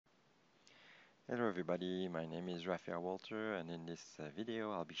Hello everybody, my name is Raphael Walter, and in this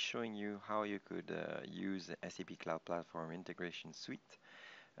video I'll be showing you how you could use the SAP Cloud Platform Integration Suite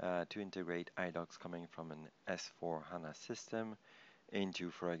to integrate iDocs coming from an S/4HANA system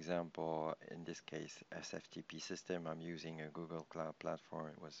into, for example, in this case, SFTP system. I'm using a Google Cloud Platform.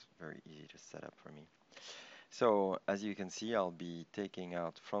 It was very easy to set up for me. So as you can see, I'll be taking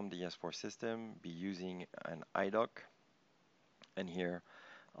out from the S4 system, be using an iDoc, and here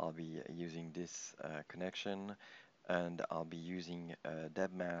I'll be using this connection, and I'll be using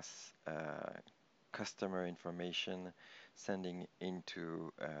DEBMAS customer information, sending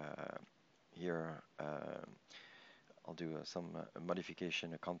into here. I'll do some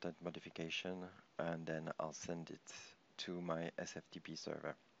modification, a content modification, and then I'll send it to my SFTP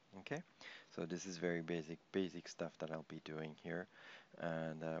server. Okay, so this is very basic stuff that I'll be doing here,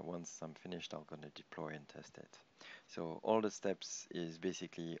 and once I'm finished, I'm going to deploy and test it. So all the steps is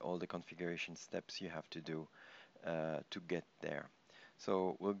basically all the configuration steps you have to do to get there.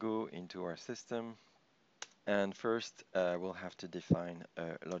 So we'll go into our system, and first we'll have to define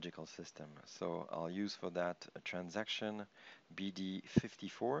a logical system. So I'll use for that a transaction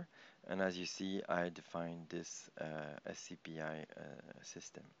BD54, and as you see, I defined this SCPI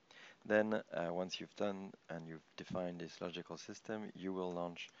system. Then once you've done and you've defined this logical system, you will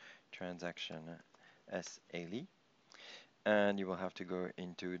launch transaction SALE, and you will have to go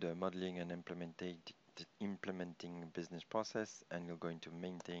into the modeling and implementing business process, and you're going to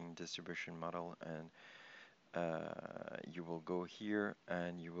maintain distribution model, and you will go here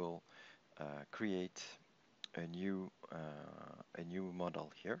and you will create a new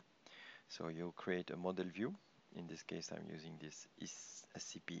model here. So you'll create a model view. In this case, I'm using this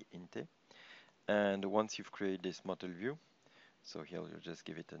SCP Inte. And once you've created this model view, so here you'll just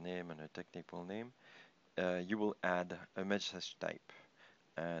give it a name and a technical name, you will add a message type.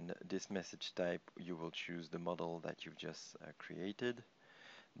 And this message type, you will choose the model that you've just created.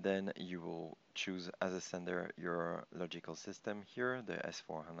 Then you will choose as a sender your logical system here, the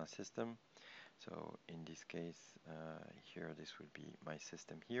S/4HANA system. So in this case, here this will be my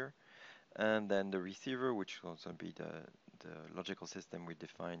system here. And then the receiver, which will also be the logical system we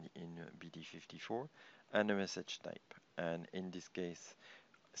defined in BD54, and a message type. And in this case,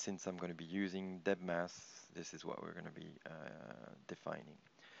 since I'm going to be using DEBMAS, this is what we're going to be defining.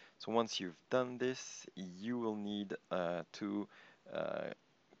 So once you've done this, you will need to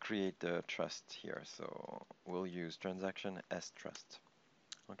create the trust here. So we'll use transaction strust.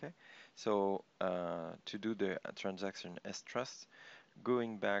 Okay, so to do the transaction strust,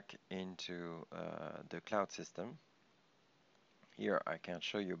 going back into the cloud system, here I can't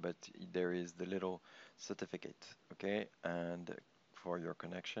show you, but there is the little certificate, okay, and for your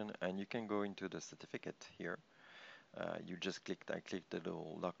connection, and you can go into the certificate here. I clicked the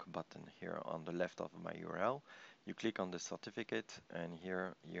little lock button here on the left of my URL. You click on the certificate, and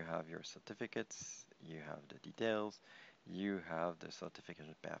here you have your certificates, you have the details, you have the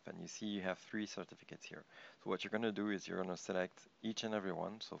certificate path, and you see you have 3 certificates here. So what you're going to do is you're going to select each and every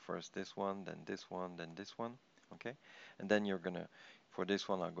one. So first this one, then this one, then this one, okay? And then you're going to, for this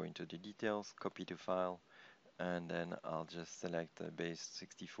one, I'll go into the details, copy to file, and then I'll just select the base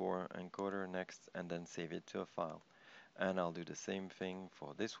 64 encoder next, and then save it to a file. And I'll do the same thing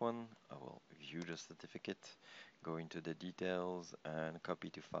for this one. I will view the certificate, go into the details, and copy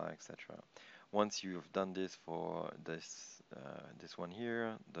to file, etc. Once you've done this for this one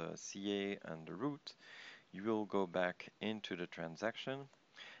here, the CA and the root, you will go back into the transaction,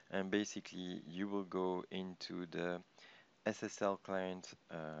 and basically you will go into the SSL client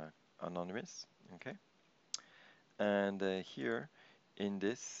anonymous, okay? And here in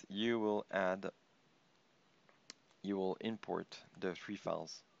this, you will import the 3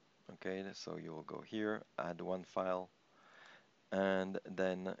 files. Okay, so you will go here, add 1 file, and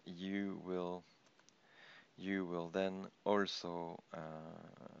then you will then also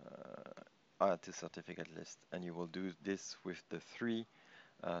add to certificate list, and you will do this with the 3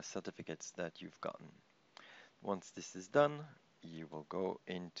 certificates that you've gotten. Once this is done, you will go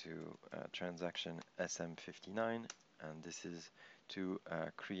into transaction SM59, and this is to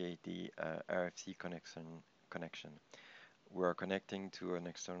create the RFC connection. We're connecting to an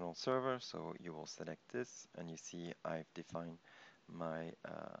external server, so you will select this, and you see I've defined my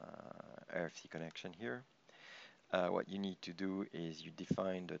RFC connection here. What you need to do is you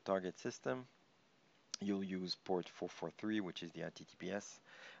define the target system. You'll use port 443, which is the HTTPS,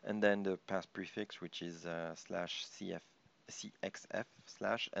 and then the path prefix, which is /CXF/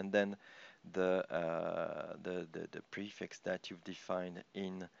 and then the prefix that you've defined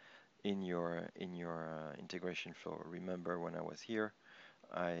in your integration flow. Remember, when I was here,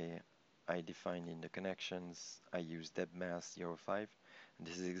 I I defined in the connections, I use DEBMAS 05. And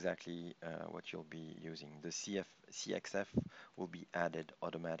this is exactly what you'll be using. The CXF will be added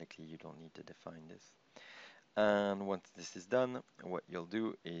automatically. You don't need to define this. And once this is done, what you'll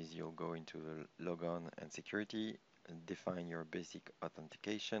do is you'll go into the logon and security, and define your basic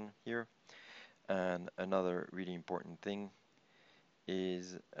authentication here. And another really important thing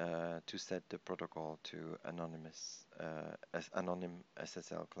is to set the protocol to anonymous anonym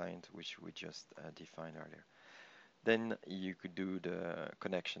SSL client, which we just defined earlier. Then you could do the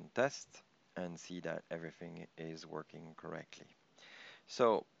connection test and see that everything is working correctly.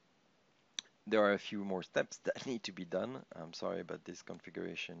 So there are a few more steps that need to be done. I'm sorry, but this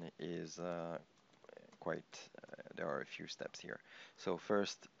configuration is there are a few steps here. So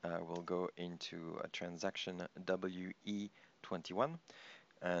first, we'll go into a transaction WE21,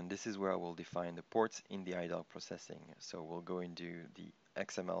 and this is where I will define the ports in the iDoc processing. So we'll go into the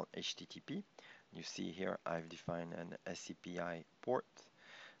XML HTTP. You see here I've defined an SCPI port.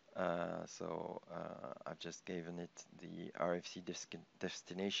 I've just given it the RFC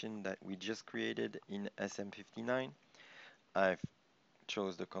destination that we just created in SM59. I've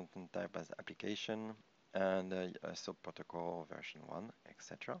chose the content type as application and a subprotocol version 1,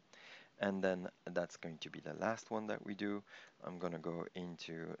 etc. And then that's going to be the last one that we do. I'm going to go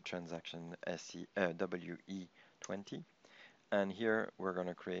into transaction WE20. And here we're going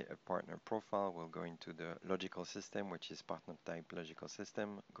to create a partner profile. We'll go into the logical system, which is partner type logical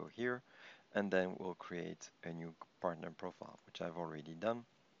system. Go here, and then we'll create a new partner profile, which I've already done.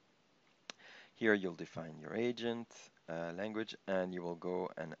 Here you'll define your agent language, and you will go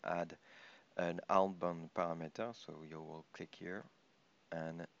and add an outbound parameter. So you will click here,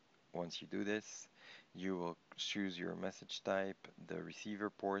 and once you do this, you will choose your message type, the receiver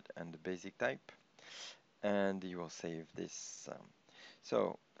port, and the basic type, and you will save this.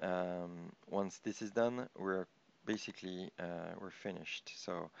 Once this is done, we're basically we're finished.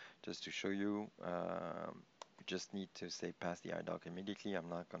 So just to show you, we just need to say pass the iDoc immediately. I'm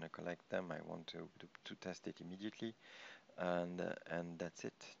not going to collect them. I want to test it immediately, and that's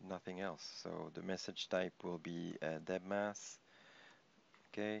it. Nothing else. So the message type will be DEBMAS.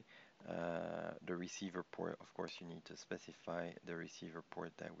 Okay. The receiver port, of course, you need to specify the receiver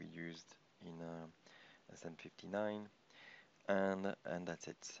port that we used in SM59, and that's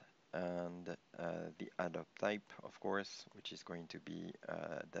it. And the iDoc type, of course, which is going to be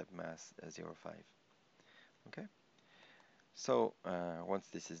DEBMAS 05. Okay. So once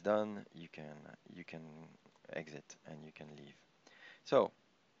this is done, you can exit and you can leave. So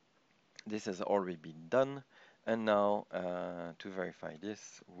this has already been done, and now to verify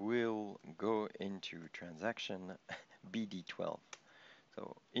this, we'll go into transaction BD12.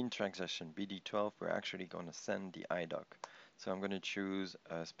 So in transaction BD12, we're actually going to send the iDoc. So I'm going to choose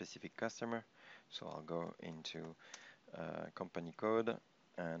a specific customer. So I'll go into company code,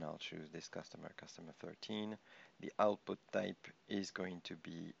 and I'll choose this customer, customer 13. The output type is going to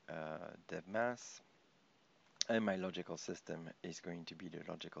be DEBMAS, and my logical system is going to be the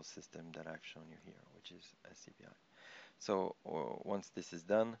logical system that I've shown you here, which is SCPI. So once this is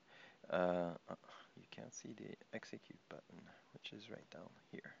done, you can't see the execute button, which is right down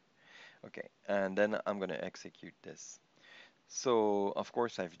here. Okay, and then I'm going to execute this. So of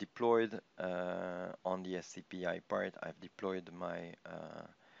course I've deployed on the SCPI part, I've deployed my,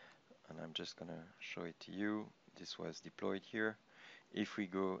 and I'm just going to show it to you. This was deployed here. If we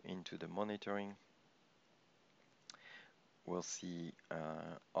go into the monitoring, we'll see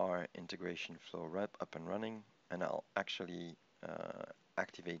our integration flow up and running, and I'll actually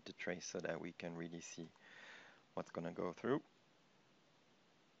activate the trace so that we can really see what's going to go through.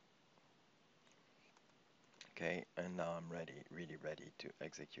 Okay, and now I'm ready, really ready to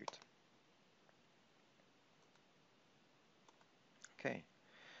execute. Okay,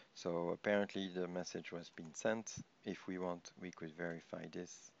 so apparently the message was being sent. If we want, we could verify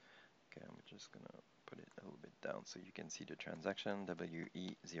this. Okay, I'm just gonna put it a little bit down so you can see the transaction,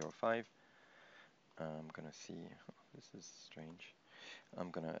 WE05. I'm gonna see, this is strange.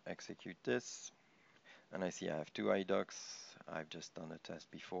 I'm gonna execute this, and I see I have two iDocs. I've just done a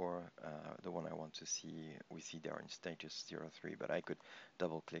test before. The one I want to see, we see they're in status 03, but I could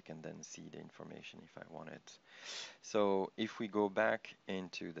double click and then see the information if I wanted. So if we go back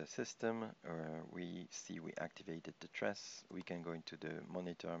into the system, we see we activated the trace. We can go into the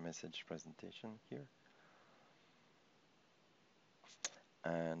monitor message presentation here.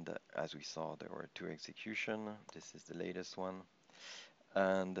 And as we saw, there were two executions. This is the latest one.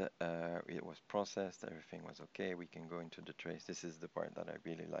 And it was processed, everything was okay. We can go into the trace. This is the part that I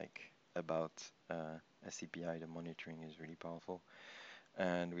really like about SCPI. The monitoring is really powerful.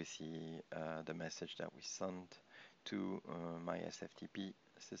 and we see the message that we sent to my SFTP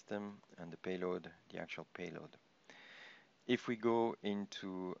system and the payload, the actual payload. If we go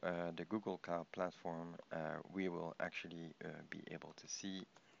into the Google Cloud Platform, we will actually be able to see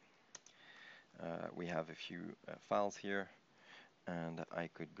we have a few files here, and I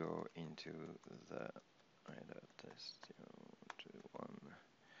could go into the test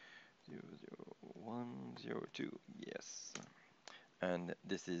 021.001.02, yes, and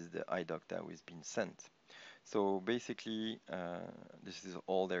this is the iDoc that was being sent. So basically, this is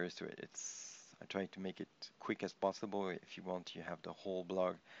all there is to it. I try to make it quick as possible. If you want, you have the whole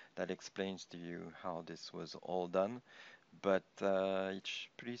blog that explains to you how this was all done, but it's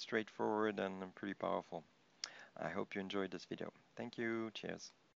pretty straightforward and pretty powerful. I hope you enjoyed this video. Thank you. Cheers.